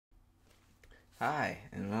Hi,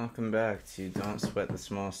 and welcome back to Don't Sweat the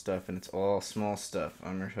Small Stuff, and it's all small stuff.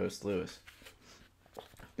 I'm your host, Lewis.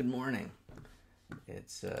 Good morning.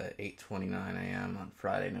 It's 8:29 a.m. on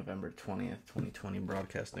Friday, November 20th, 2020,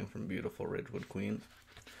 broadcasting from beautiful Ridgewood, Queens.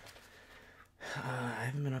 I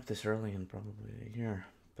haven't been up this early in probably a year,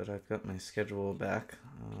 but I've got my schedule back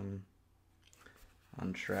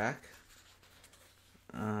on track.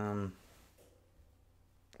 So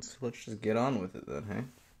let's just get on with it then, hey?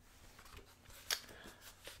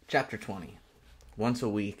 Chapter 20. Once a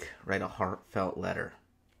week, write a heartfelt letter.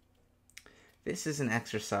 This is an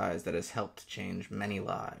exercise that has helped change many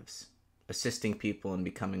lives, assisting people in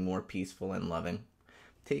becoming more peaceful and loving.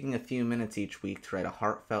 Taking a few minutes each week to write a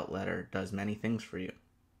heartfelt letter does many things for you.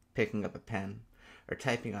 Picking up a pen or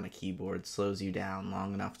typing on a keyboard slows you down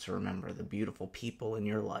long enough to remember the beautiful people in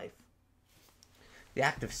your life. The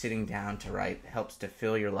act of sitting down to write helps to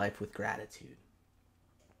fill your life with gratitude.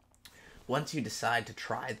 Once you decide to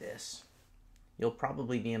try this, you'll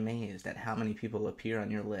probably be amazed at how many people appear on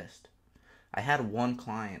your list. I had one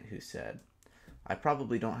client who said, "I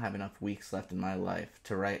probably don't have enough weeks left in my life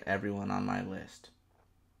to write everyone on my list."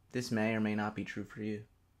 This may or may not be true for you,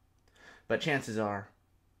 but chances are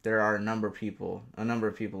there are a number of people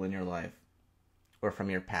in your life or from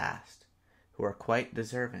your past who are quite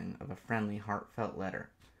deserving of a friendly, heartfelt letter.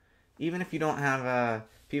 Even if you don't have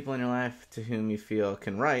people in your life to whom you feel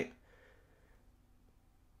can write,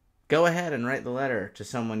 go ahead and write the letter to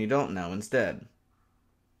someone you don't know instead.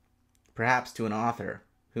 Perhaps to an author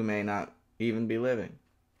who may not even be living,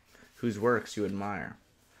 whose works you admire,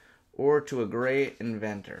 or to a great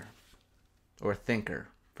inventor or thinker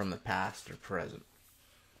from the past or present.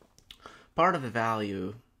 Part of the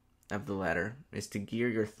value of the letter is to gear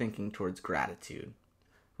your thinking towards gratitude.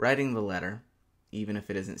 Writing the letter, even if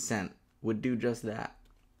it isn't sent, would do just that.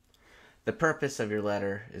 The purpose of your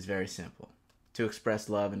letter is very simple: to express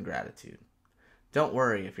love and gratitude. Don't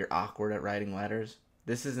worry if you're awkward at writing letters.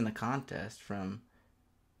 This isn't a contest from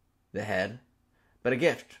the head, but a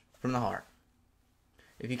gift from the heart.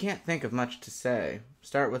 If you can't think of much to say,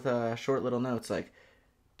 start with short little notes like,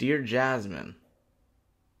 "Dear Jasmine."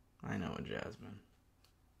 I know a Jasmine.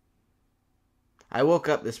 "I woke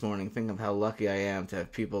up this morning thinking of how lucky I am to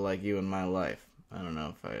have people like you in my life." I don't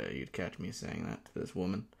know if you'd catch me saying that to this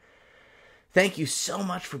woman. "Thank you so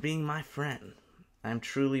much for being my friend. I'm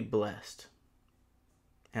truly blessed.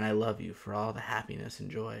 And I love you for all the happiness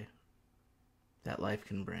and joy that life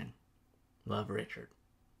can bring. Love, Richard."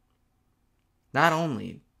 Not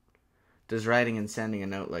only does writing and sending a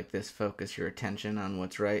note like this focus your attention on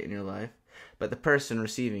what's right in your life, but the person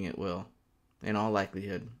receiving it will, in all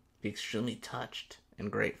likelihood, be extremely touched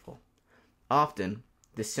and grateful. Often,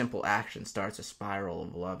 this simple action starts a spiral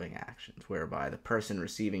of loving actions, whereby the person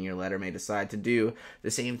receiving your letter may decide to do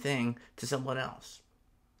the same thing to someone else,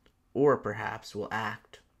 or perhaps will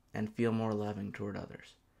act and feel more loving toward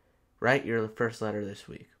others. Write your first letter this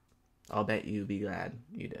week. I'll bet you'll be glad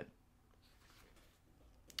you did.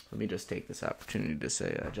 Let me just take this opportunity to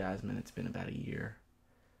say, Jasmine, it's been about a year.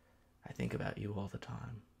 I think about you all the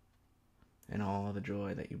time, and all the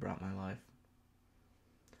joy that you brought my life.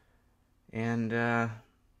 And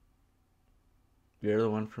you're the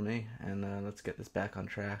one for me, and let's get this back on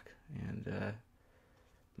track. And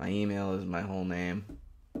my email is my whole name.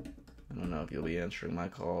 I don't know if you'll be answering my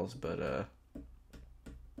calls, but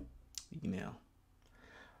email.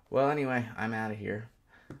 Well, anyway, I'm out of here.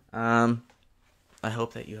 I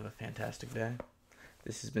hope that you have a fantastic day.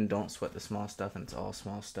 This has been Don't Sweat the Small Stuff, and it's all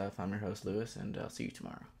small stuff. I'm your host, Lewis, and I'll see you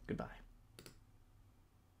tomorrow. Goodbye.